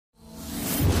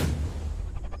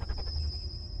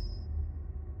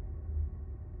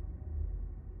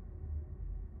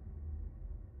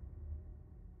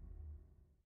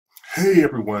Hey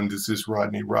everyone, this is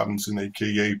Rodney Robinson,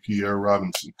 aka Pierre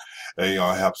Robinson. Hey,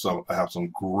 I have some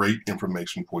great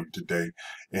information for you today,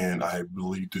 and I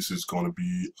believe this is going to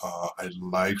be a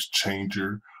life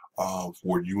changer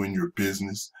for you and your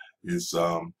business. Is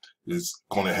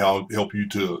going to help you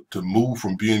to move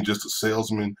from being just a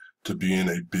salesman to being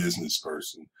a business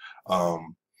person.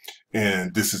 Um,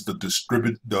 and this is the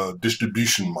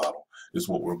distribution model is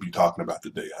what we'll be talking about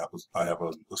today. I have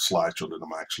a slideshow that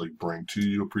I'm actually bring to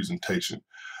your presentation.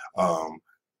 Um,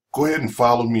 Go ahead and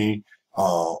follow me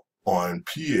on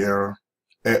Pierre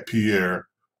at Pierre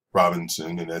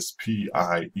Robinson, and that's Pierri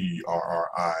Robinson,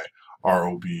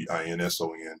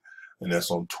 and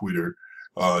that's on Twitter.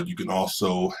 You can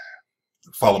also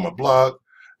follow my blog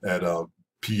at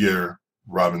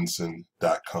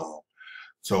pierrerobinson.com.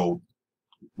 So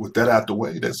with that out the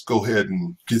way, let's go ahead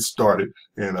and get started.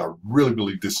 And I really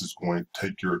believe this is going to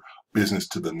take your business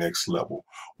to the next level.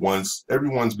 Once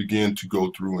everyone's begin to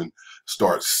go through and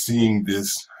start seeing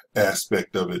this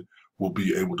aspect of it, we'll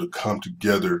be able to come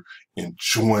together and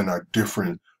join our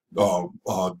different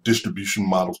distribution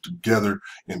models together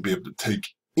and be able to take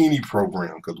any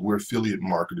program, because we're affiliate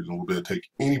marketers, and we'll be able to take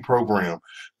any program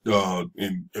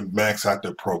and max out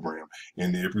that program,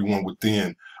 and everyone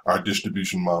within our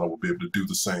distribution model will be able to do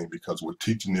the same, because we're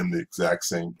teaching them the exact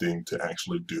same thing to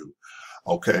actually do.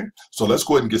 Okay, so let's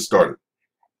go ahead and get started.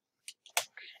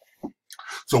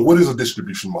 So what is a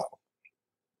distribution model?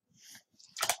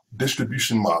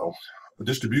 Distribution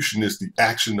is the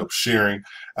action of sharing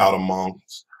out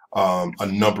amongst a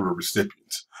number of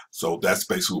recipients. So that's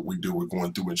basically what we do. We're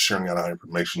going through and sharing out our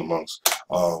information amongst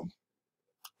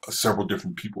several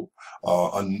different people.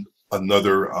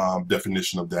 Another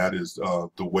definition of that is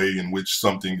the way in which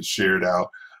something is shared out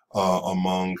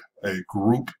among a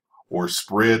group or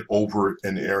spread over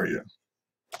an area.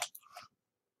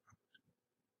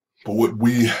 But what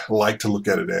we like to look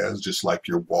at it as, just like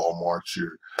your Walmarts,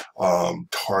 your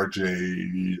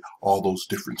Target, all those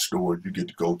different stores you get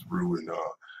to go through, and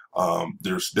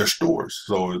they're stores.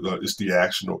 So it's the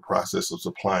action or process of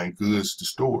supplying goods to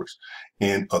stores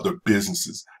and other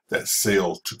businesses that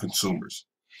sell to consumers.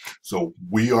 So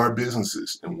we are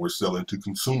businesses, and we're selling to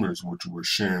consumers, which we're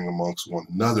sharing amongst one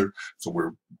another. So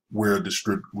we're a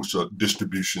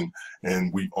distribution,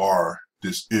 and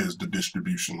this is the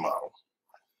distribution model.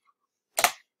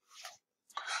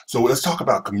 So let's talk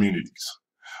about communities.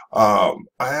 I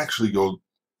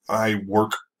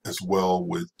work as well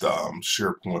with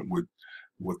SharePoint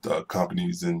with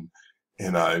companies, and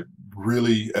I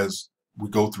really, as we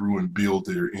go through and build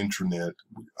their intranet,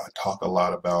 I talk a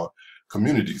lot about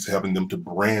communities, having them to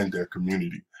brand their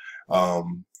community,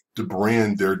 to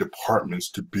brand their departments,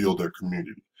 to build their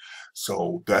community.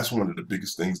 So that's one of the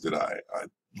biggest things that I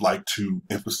like to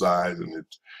emphasize, and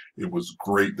it was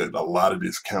great that a lot of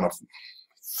this kind of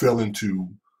fell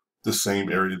into the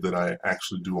same area that I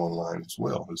actually do online as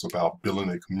well. It's about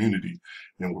building a community,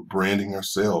 and we're branding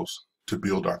ourselves to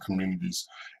build our communities,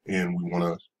 and we want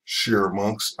to share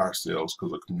amongst ourselves,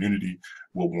 because a community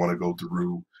will want to go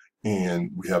through,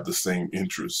 and we have the same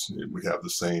interests, and we have the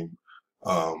same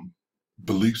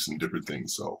beliefs and different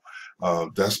things. So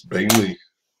that's mainly,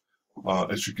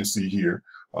 as you can see here,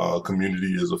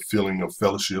 community is a feeling of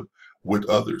fellowship with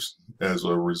others as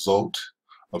a result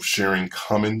of sharing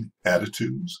common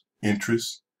attitudes,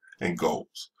 interests, and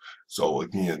goals. So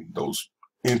again, those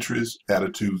interests,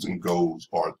 attitudes, and goals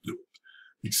are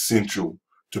essential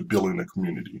to building a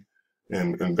community,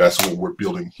 and that's what we're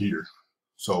building here.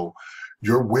 So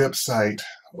your website,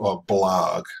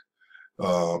 blog,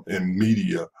 and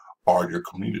media are your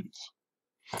communities.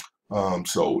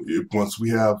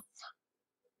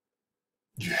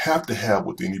 You have to have,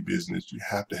 with any business, you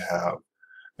have to have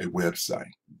a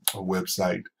website.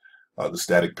 The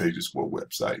static pages for a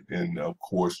website, and of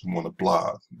course you want a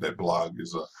blog. That blog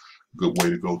is a good way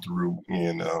to go through,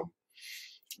 and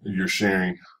you're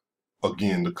sharing,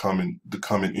 again, the common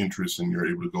interests, and you're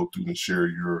able to go through and share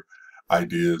your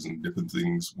ideas and different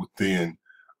things within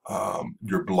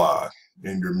your blog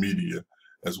and your media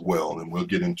as well. And we'll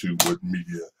get into what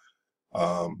media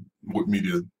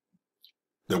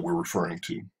that we're referring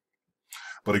to.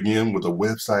 But again, with a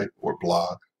website or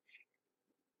blog,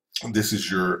 this is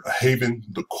your haven,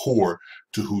 the core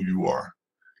to who you are.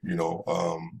 You know,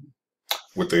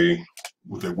 with a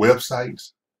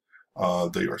website,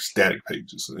 they are static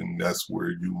pages, and that's where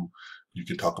you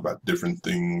can talk about different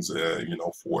things.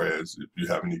 For as if you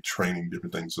have any training,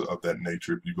 different things of that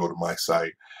nature. If you go to my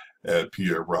site at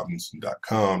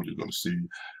pierrerobinson.com, you're going to see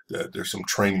that there's some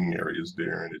training areas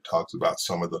there, and it talks about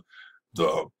some of the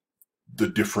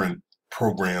different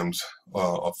programs,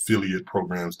 affiliate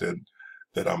programs that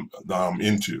I'm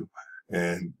into.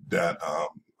 and that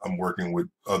I'm working with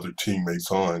other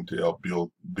teammates on to help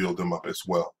build them up as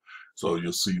well. So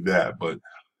you'll see that. But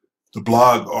the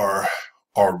blog are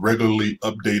regularly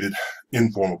updated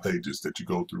informal pages that you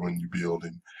go through and you build,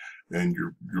 and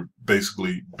you're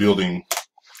basically building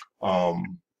a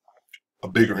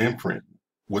bigger imprint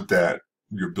with that.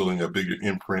 You're building a bigger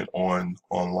imprint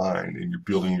online, and you're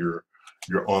building your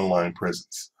online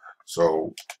presence.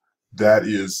 So that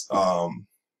is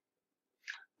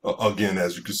again,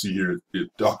 as you can see here, it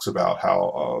talks about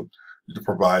how to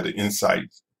provide an insight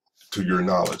to your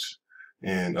knowledge,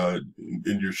 and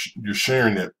you're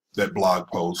sharing that blog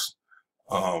post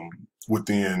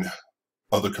within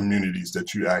other communities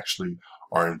that you actually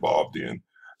are involved in.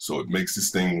 So it makes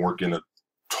this thing work in a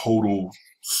total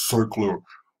circular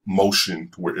motion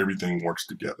to where everything works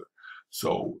together.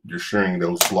 So you're sharing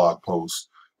those blog posts,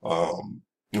 and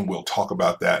we'll talk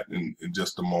about that in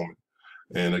just a moment.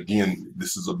 And again,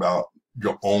 this is about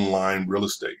your online real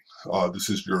estate. This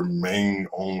is your main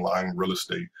online real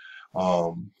estate.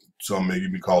 Some may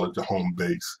even call it the home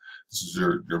base. This is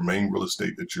your main real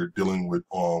estate that you're dealing with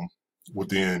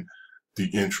within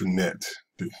the intranet,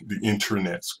 the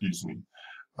internet, excuse me.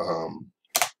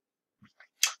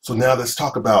 So now let's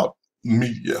talk about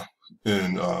media,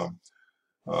 and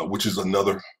which is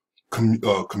another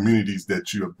communities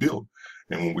that you have built.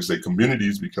 And when we say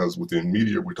communities, because within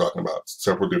media, we're talking about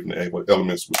several different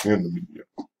elements within the media.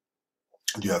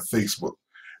 You have Facebook.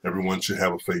 Everyone should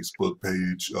have a Facebook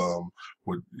page.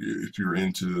 If you're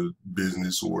into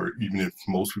business, or even if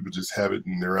most people just have it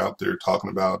and they're out there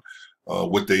talking about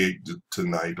what they ate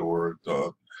tonight, or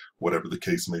whatever the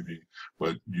case may be.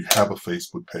 But you have a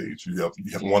Facebook page. You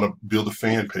want to build a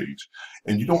fan page,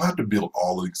 and you don't have to build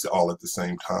all at the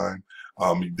same time.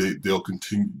 They'll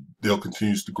continue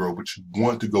to grow, but you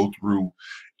want to go through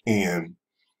and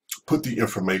put the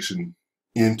information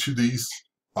into these,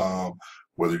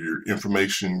 whether your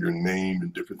information, your name,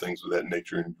 and different things of that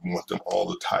nature, and you want them all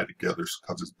to tie together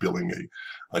because it's building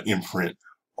an imprint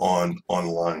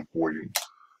online for you.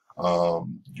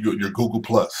 Your Google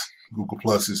Plus. Google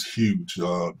Plus is huge.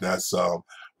 That's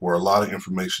where a lot of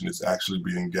information is actually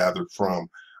being gathered from.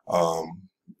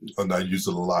 And I use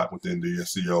it a lot within the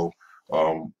SEO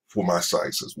for my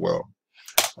sites as well.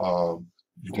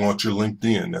 You want your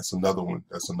LinkedIn. That's another one.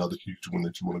 That's another huge one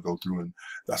that you want to go through, and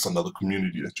that's another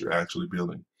community that you're actually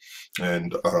building.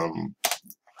 And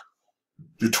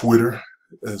your Twitter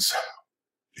is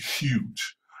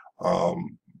huge.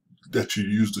 That you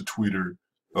use the Twitter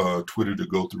to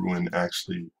go through and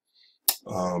actually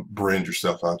brand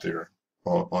yourself out there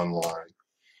online.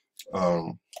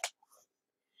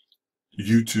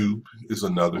 YouTube is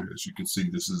another. As you can see,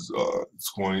 this is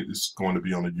it's going to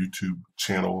be on a YouTube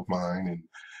channel of mine,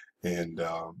 and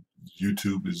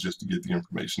YouTube is just to get the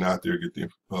information out there, get the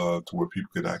to where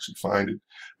people can actually find it,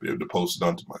 be able to post it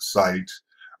onto my site,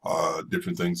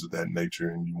 different things of that nature.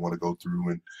 And you want to go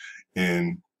through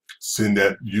and send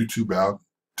that YouTube out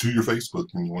to your Facebook,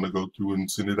 and you want to go through and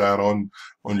send it out on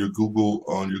your Google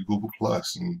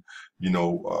Plus, and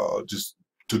just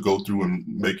to go through and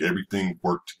make everything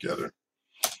work together.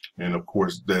 And of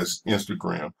course, there's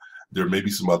Instagram. There may be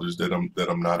some others that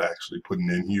I'm not actually putting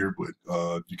in here, but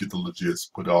you get the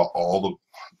gist. Put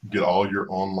get all your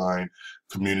online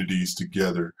communities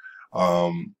together,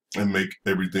 and make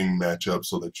everything match up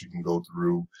so that you can go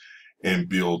through and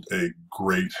build a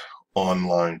great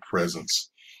online presence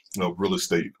of real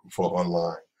estate for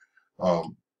online.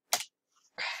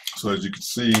 So as you can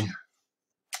see,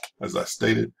 as I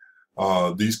stated,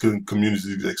 these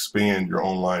communities expand your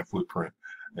online footprint.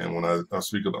 And when I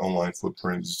speak of the online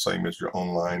footprint, it's the same as your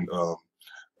online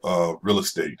real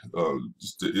estate.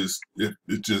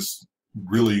 It just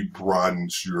really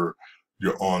broadens your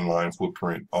online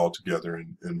footprint altogether,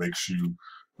 and makes you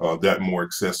that more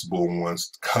accessible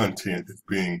once content is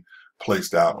being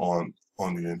placed out on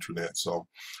the internet. So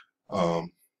on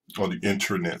the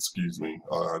internet, excuse me.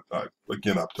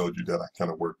 Again, I've told you that I kind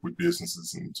of work with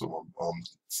businesses, and so I'm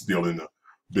still in the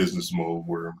business mode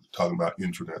where I'm talking about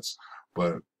intranets.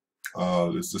 But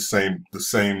it's the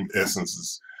same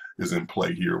essence is in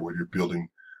play here, where you're building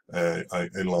an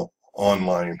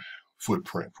online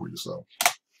footprint for yourself.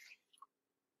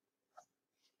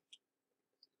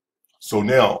 So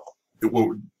now,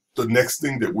 the next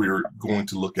thing that we're going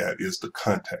to look at is the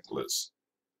contact list.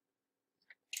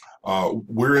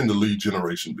 We're in the lead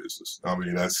generation business. I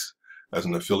mean, that's as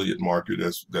an affiliate market,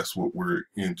 that's what we're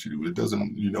into. It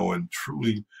doesn't, and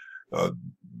truly,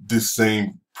 this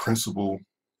same principle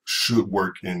should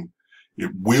work, and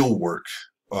it will work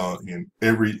in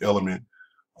every element,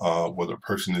 whether a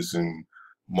person is in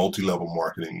multi-level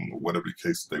marketing, whatever the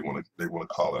case they want to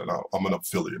call it. I'm an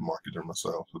affiliate marketer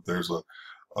myself, but there's a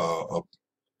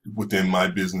within my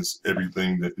business,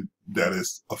 everything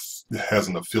that has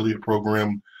an affiliate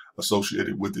program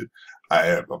associated with it. I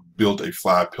have built a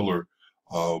 5-pillar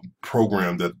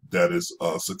program that is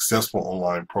a successful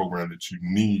online program that you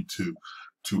need to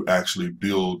actually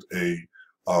build a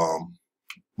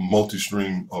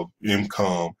multi-stream of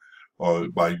income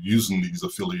by using these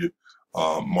affiliate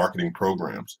marketing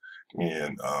programs.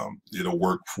 And it'll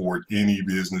work for any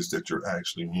business that you're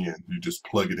actually in. You just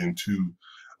plug it into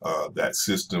that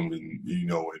system, and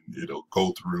and it'll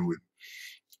go through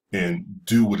and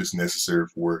do what is necessary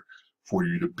for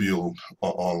you to build an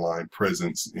online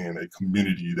presence in a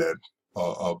community that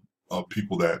of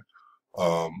people that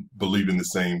believe in the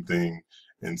same thing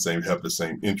and have the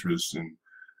same interests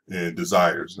and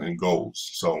desires and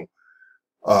goals. So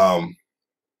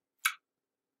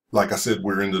like I said,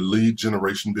 we're in the lead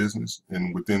generation business,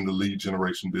 and within the lead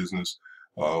generation business,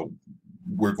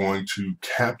 we're going to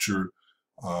capture,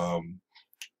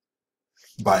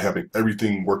 by having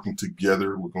everything working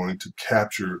together, we're going to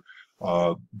capture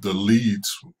the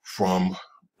leads from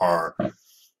our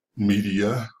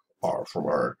media or from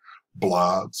our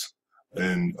blogs,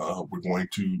 and we're going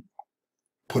to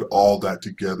put all that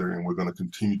together, and we're going to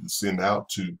continue to send out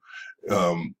to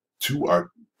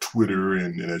our Twitter,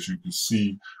 and as you can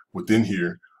see within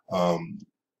here,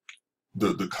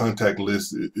 the contact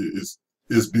list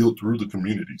is built through the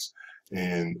communities,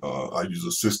 and I use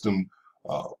a system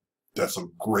that's a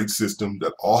great system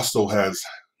that also has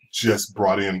just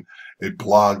brought in a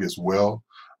blog as well.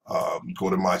 Go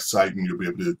to my site and you'll be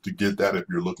able to get that if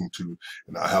you're looking to,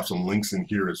 and I have some links in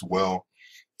here as well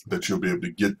that you'll be able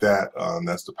to get that.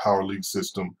 That's the Power League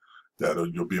system that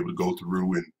you'll be able to go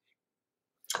through and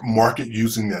market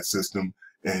using that system,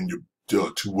 and you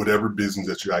to whatever business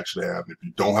that you actually have. If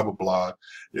you don't have a blog,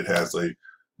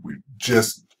 we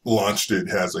just launched it,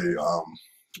 has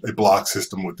a blog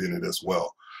system within it as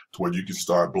well, to where you can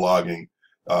start blogging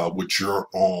with your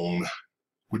own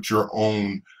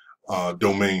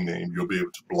domain name. You'll be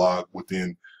able to blog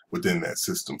within that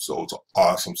system. So it's an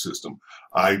awesome system.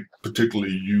 I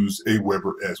particularly use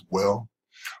AWeber as well,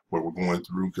 where we're going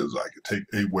through, because I could take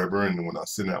AWeber, and when I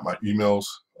send out my emails,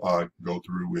 I go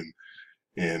through and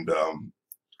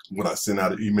when I send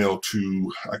out an email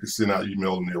I can send out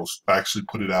email and they'll actually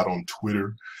put it out on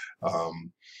Twitter.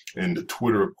 And the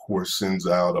Twitter, of course, sends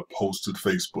out a post to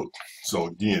Facebook. So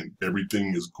again,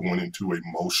 everything is going into a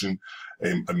motion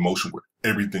where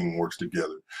everything works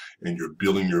together, and you're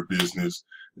building your business,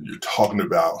 and you're talking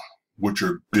about what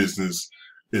your business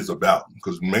is about,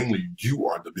 because mainly you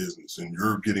are the business and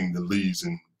you're getting the leads,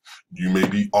 and you may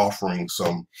be offering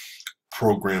some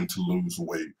program to lose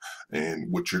weight, and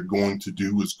what you're going to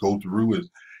do is go through it,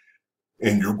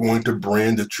 and you're going to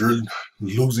brand that you're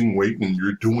losing weight and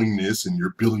you're doing this, and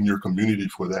you're building your community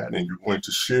for that, and you're going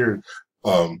to share,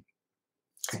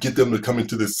 get them to come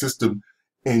into the system,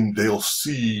 and you'll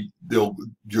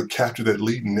capture that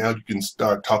lead, and now you can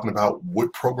start talking about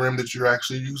what program that you're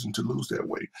actually using to lose that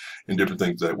weight and different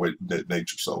things that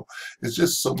nature. So it's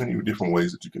just so many different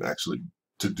ways that you can actually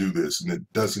to do this, and it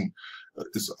doesn't.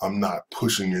 I'm not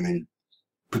pushing any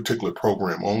particular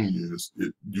program on you.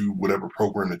 You whatever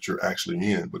program that you're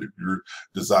actually in. But if you're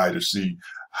desire to see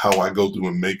how I go through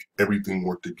and make everything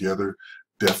work together,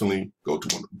 definitely go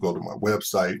to my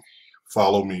website,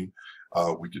 follow me.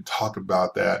 We could talk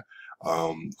about that.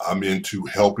 I'm into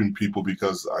helping people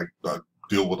because I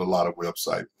deal with a lot of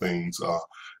website things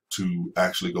to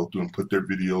actually go through and put their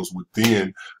videos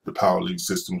within the Power League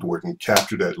system to where it can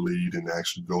capture that lead and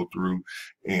actually go through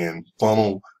and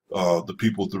funnel the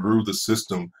people through the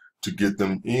system to get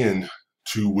them in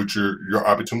to what your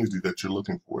opportunity that you're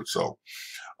looking for. So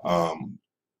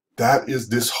that is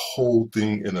this whole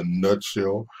thing in a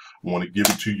nutshell. I want to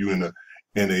give it to you in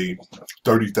a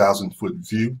 30,000 foot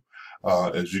view.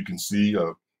 As you can see,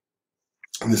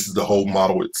 and this is the whole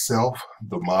model itself.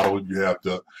 The model, you have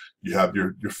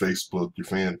your Facebook, your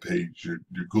fan page, your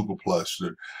Google Plus,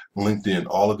 your LinkedIn.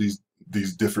 All of these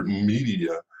different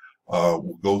media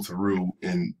will go through,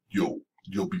 and you'll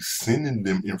be sending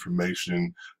them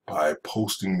information by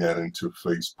posting that into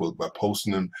Facebook, by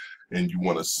posting them, and you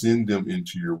want to send them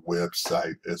into your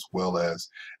website, as well as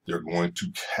they're going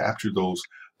to capture those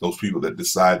people that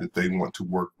decide that they want to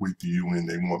work with you and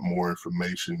they want more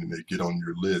information, and they get on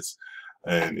your list.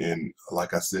 And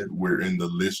like I said, we're in the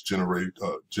list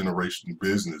generating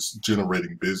business,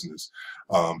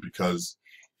 because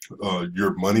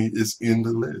your money is in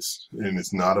the list, and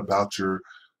it's not about your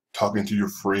talking to your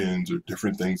friends or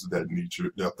different things of that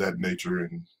nature,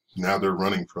 and now they're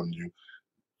running from you.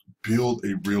 build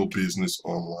a real business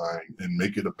online and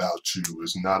make it about you.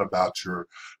 It's not about your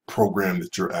program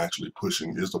that you're actually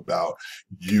pushing. It's about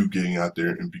you getting out there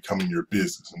and becoming your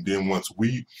business. And then once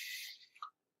we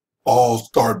all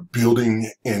start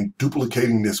building and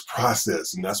duplicating this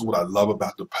process, and that's what I love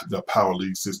about the Power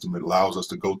Lead system. It allows us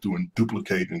to go through and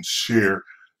duplicate and share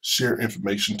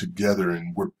information together,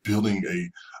 and we're building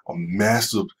a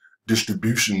massive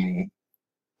distribution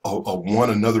of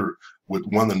one another with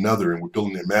one another, and we're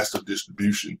building a massive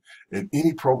distribution. And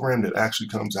any program that actually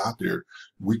comes out there,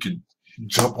 we could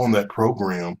jump on that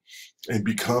program and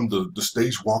become the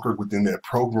stage walker within that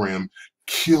program,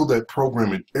 kill that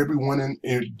program, and everyone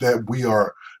that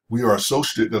we are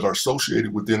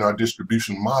associated within our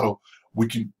distribution model,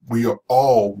 we are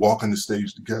all walking the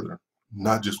stage together,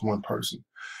 not just one person.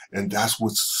 And that's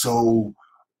what's so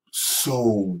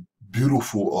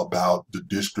beautiful about the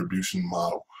distribution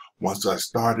model. Once I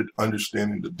started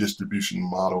understanding the distribution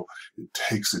model, it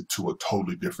takes it to a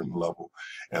totally different level.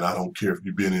 And I don't care if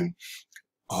you've been in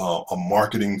a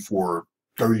marketing for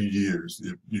 30 years,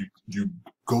 if you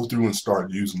go through and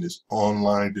start using this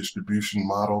online distribution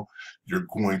model, you're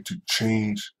going to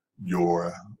change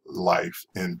your life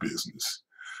and business.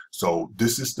 So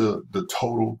this is the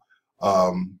total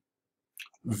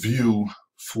view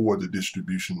for the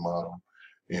distribution model.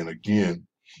 And again,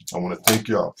 I want to thank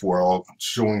y'all for all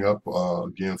showing up.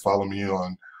 Again, follow me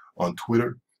on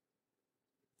Twitter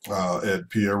at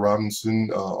Pierre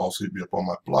Robinson. Also hit me up on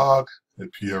my blog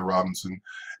at Pierre Robinson.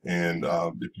 And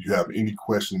if you have any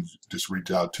questions, just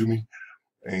reach out to me,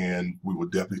 and we will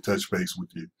definitely touch base with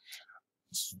you.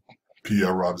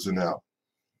 Pierre Robinson out.